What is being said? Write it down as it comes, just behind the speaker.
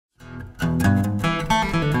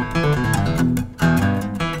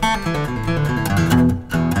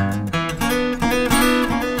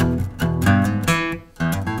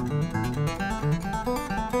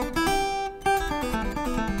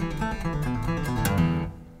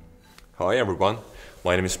Hi everyone,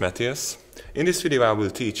 my name is Matthias. In this video I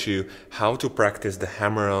will teach you how to practice the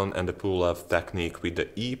hammer-on and the pull-off technique with the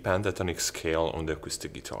E pentatonic scale on the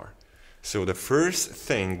acoustic guitar. So the first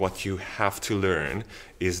thing what you have to learn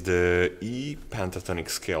is the E pentatonic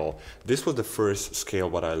scale. This was the first scale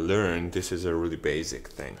what I learned. This is a really basic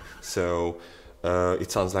thing. So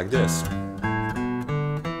it sounds like this.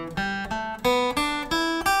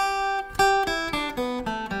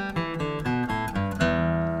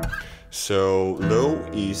 So low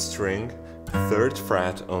E string, 3rd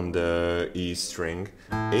fret on the E string,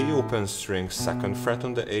 A open string, 2nd fret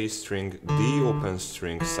on the A string, D open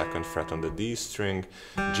string, 2nd fret on the D string,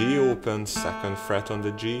 G open, 2nd fret on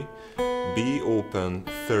the G, B open,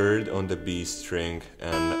 3rd on the B string,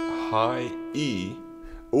 and high E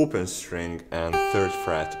open string and 3rd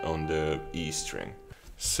fret on the E string.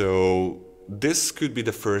 So this could be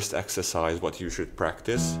the first exercise what you should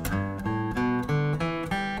practice.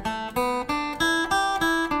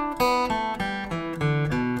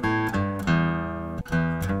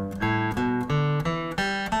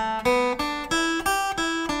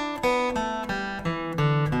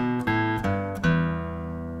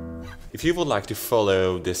 If you would like to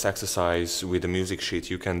follow this exercise with the music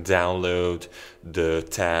sheet, you can download the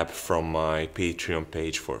tab from my Patreon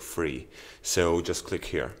page for free. So just click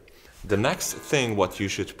here. The next thing what you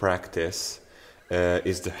should practice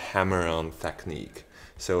is the hammer-on technique.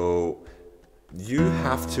 So you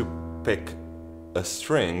have to pick a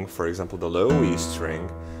string, for example the low E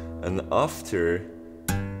string, and after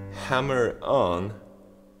hammer on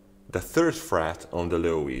the 3rd fret on the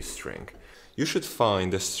low E string. You should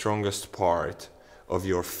find the strongest part of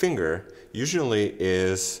your finger, usually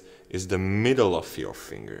is the middle of your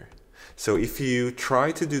finger. So if you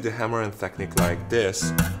try to do the hammer-on technique like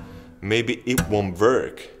this, maybe it won't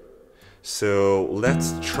work. So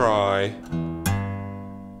let's try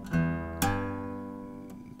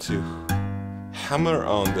to hammer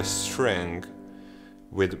on the string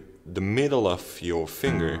with the middle of your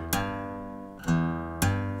finger.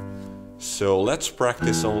 So let's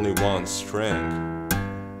practice only one string.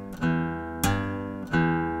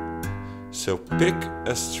 So pick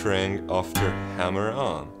a string after hammer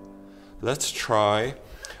on. Let's try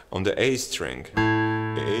on the A string.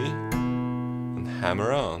 A and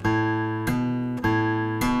hammer on.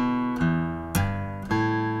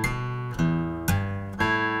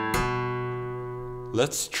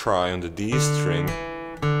 Let's try on the D string.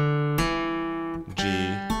 G,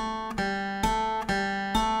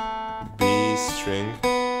 string.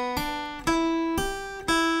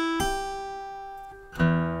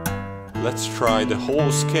 Let's try the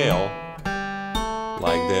whole scale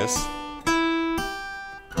like this.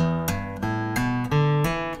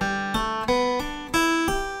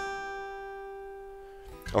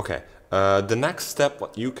 Okay, the next step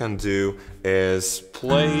what you can do is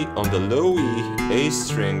play on the low E, A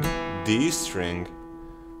string, D string,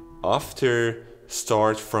 after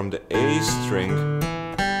start from the A string,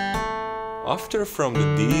 after from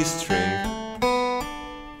the D string,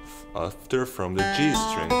 after from the G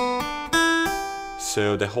string.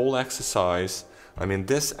 So the whole exercise,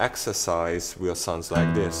 this exercise will sound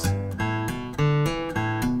like this.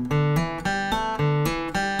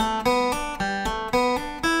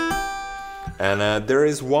 And there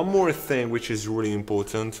is one more thing which is really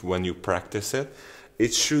important when you practice it.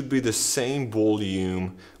 It should be the same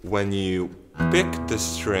volume when you pick the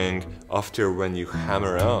string after when you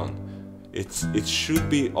hammer on. It should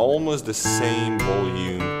be almost the same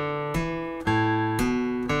volume.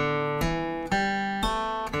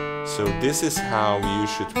 So this is how you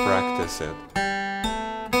should practice it.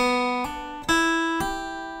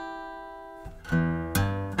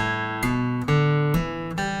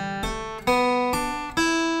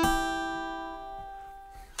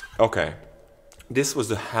 Okay, this was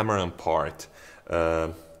the hammer-on part.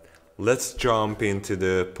 Let's jump into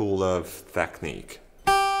the pull-off technique.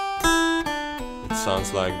 It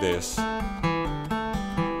sounds like this.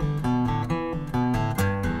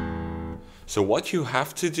 So what you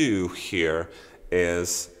have to do here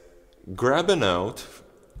is grab a note,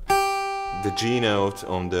 the G note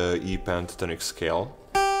on the E pentatonic scale,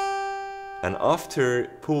 and after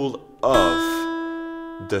pull off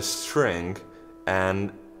the string,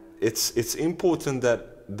 and it's important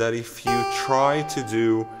that if you try to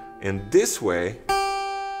do in this way,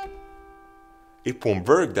 it won't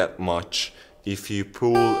work that much if you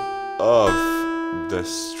pull off the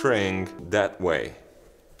string that way.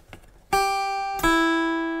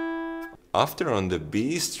 After on the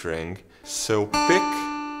B string, so pick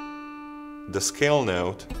the scale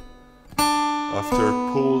note after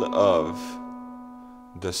pull of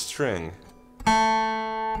the string.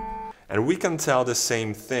 And we can tell the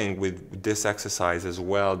same thing with this exercise as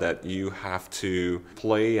well, that you have to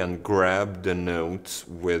play and grab the notes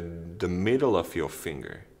with the middle of your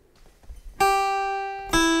finger.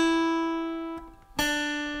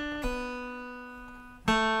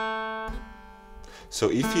 So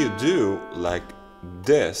if you do like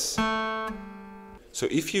this, so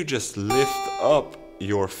if you just lift up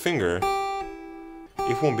your finger,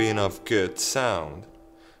 it won't be enough good sound.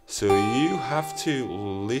 So you have to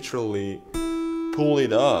literally pull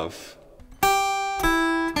it off.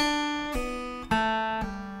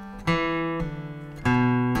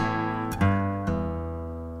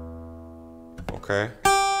 Okay?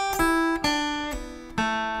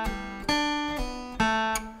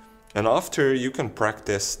 And after, you can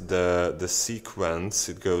practice the sequence.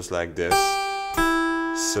 It goes like this.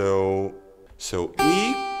 So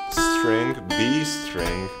E string, B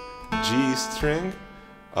string, G string,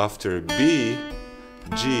 after B,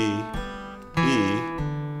 G, E,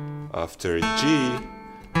 after G,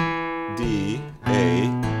 D, A,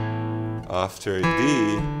 after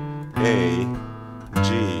D, A,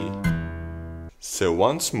 G. So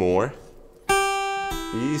once more,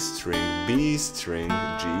 E string, B string,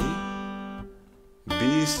 G,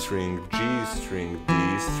 B string, G string,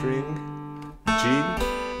 D string, G,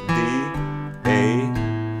 D, A,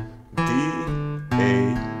 D,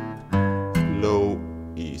 A, low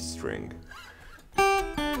E string.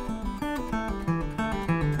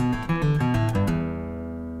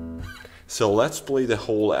 So let's play the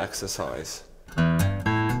whole exercise.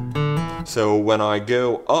 So when I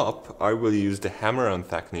go up, I will use the hammer-on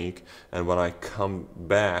technique, and when I come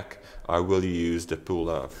back, I will use the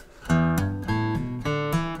pull-off.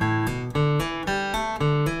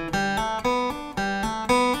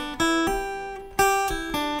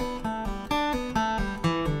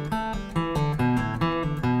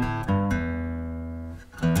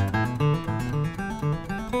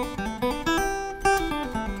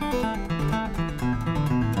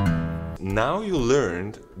 Now you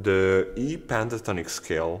learned the E pentatonic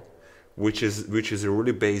scale, which is a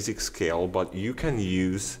really basic scale, but you can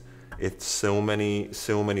use it so many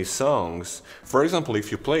songs. For example,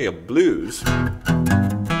 if you play a blues,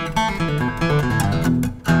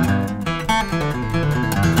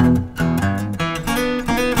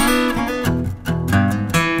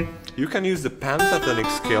 you can use the pentatonic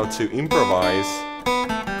scale to improvise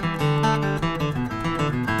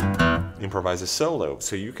a solo,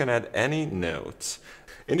 so you can add any notes.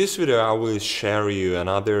 In this video I will share you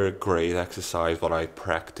another great exercise that I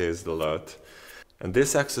practiced a lot, and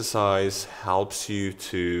this exercise helps you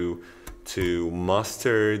to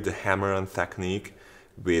master the hammer-on technique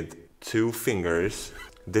with 2 fingers.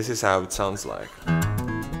 This is how it sounds like.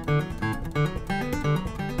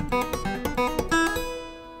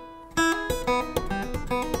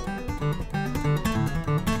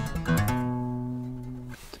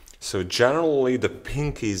 So generally the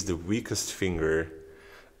pinky is the weakest finger,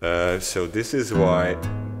 so this is why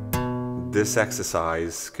this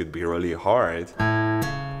exercise could be really hard.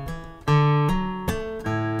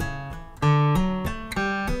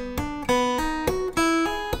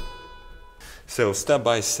 So step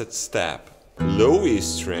by step, low E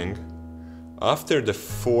string, after the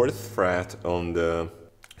 4th fret on the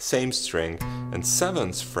same string and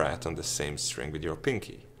 7th fret on the same string with your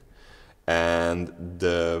pinky. And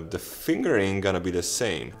the fingering gonna be the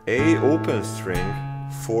same. A open string,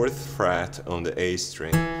 4th fret on the A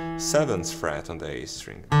string, 7th fret on the A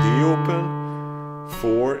string. D open,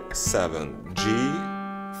 4, 7, G,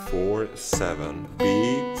 4, 7,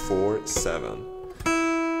 B, 4, 7.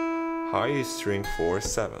 High E string, 4,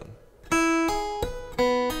 7.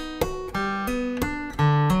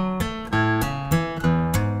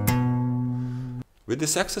 With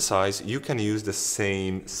this exercise, you can use the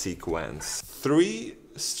same sequence. 3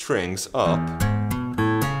 strings up,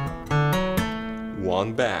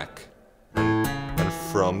 1 back. And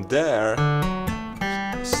from there,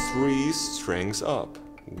 3 strings up,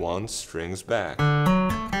 1 strings back.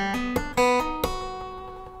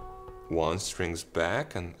 1 strings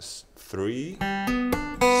back and 3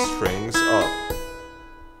 strings up.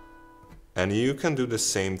 And you can do the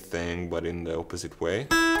same thing, but in the opposite way.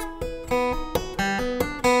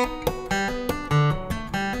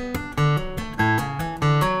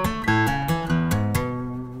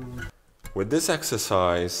 With this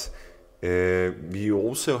exercise, you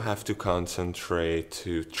also have to concentrate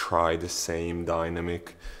to try the same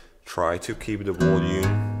dynamic, try to keep the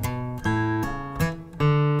volume.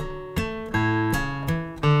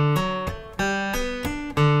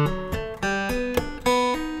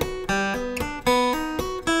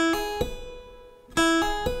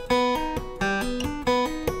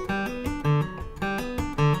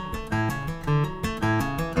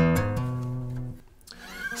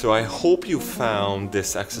 So I hope you found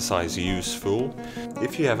this exercise useful.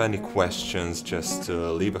 If you have any questions, just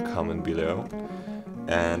leave a comment below.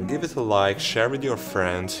 And give it a like, share with your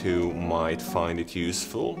friends who might find it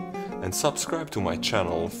useful, and subscribe to my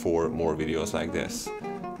channel for more videos like this.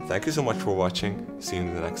 Thank you so much for watching. See you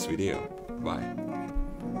in the next video. Bye.